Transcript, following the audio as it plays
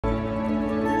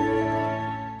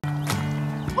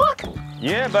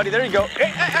Yeah, buddy, there you go.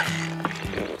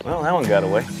 Hey. Well, that one got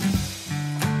away.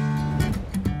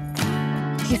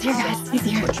 He's here, guys. He's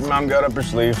here. What your mom got up her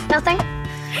sleeve? Nothing?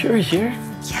 Sure he's here.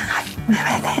 Yeah,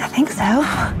 I think so.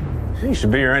 He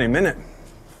should be here any minute.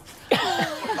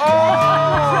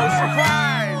 Oh,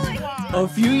 surprise! A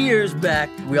few years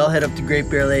back, we all head up to Great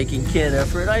Bear Lake in Canada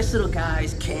for a nice little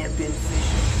guys camping,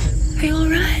 fishing. Are you all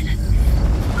right?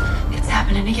 It's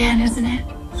happening again, isn't it?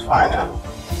 It's fine.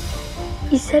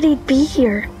 He said he'd be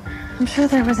here. I'm sure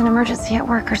there was an emergency at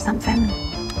work or something.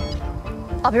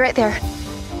 I'll be right there.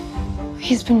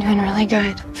 He's been doing really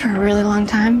good for a really long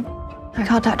time. I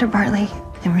called Dr. Bartley,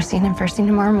 and we're seeing him first thing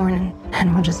tomorrow morning,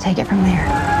 and we'll just take it from there.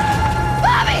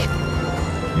 Bobby!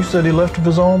 You said he left of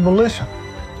his own volition.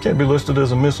 Can't be listed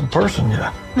as a missing person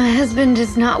yet. My husband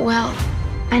is not well.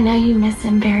 I know you miss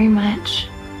him very much,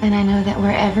 and I know that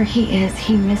wherever he is,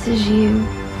 he misses you.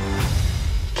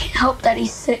 Can't help that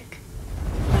he's sick.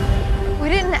 We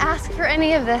didn't ask for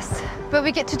any of this, but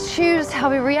we get to choose how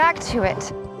we react to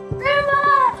it.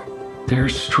 Grandma!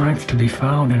 There's strength to be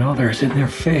found in others in their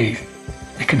faith.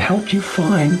 It can help you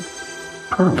find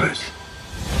purpose.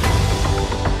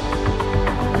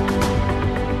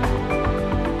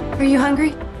 Are you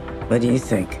hungry? What do you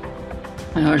think?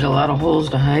 There's a lot of holes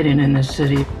to hide in this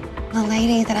city. The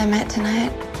lady that I met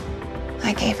tonight,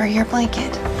 I gave her your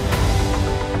blanket.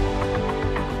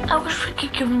 I wish we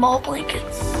could give them all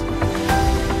blankets.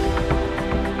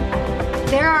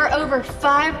 There are over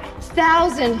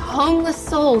 5,000 homeless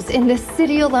souls in this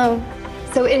city alone.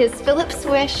 So it is Phillip's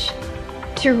wish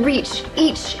to reach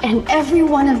each and every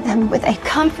one of them with a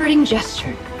comforting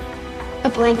gesture. A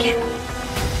blanket.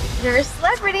 You're a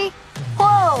celebrity.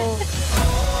 Whoa!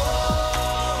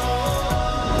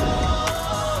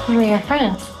 One of your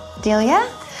friends. Delia,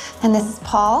 and this is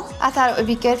Paul. I thought it would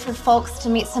be good for folks to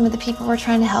meet some of the people we're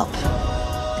trying to help.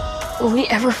 Will we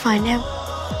ever find him?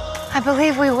 I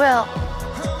believe we will.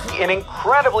 An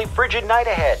incredibly frigid night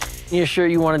ahead. You sure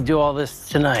you want to do all this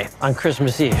tonight, on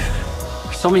Christmas Eve?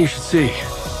 Something you should see.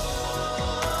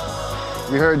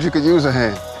 We heard you could use a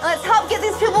hand. Let's help get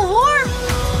these people warm.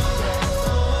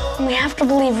 We have to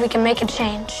believe we can make a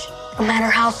change, no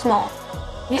matter how small.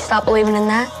 You stop believing in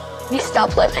that, you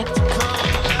stop living.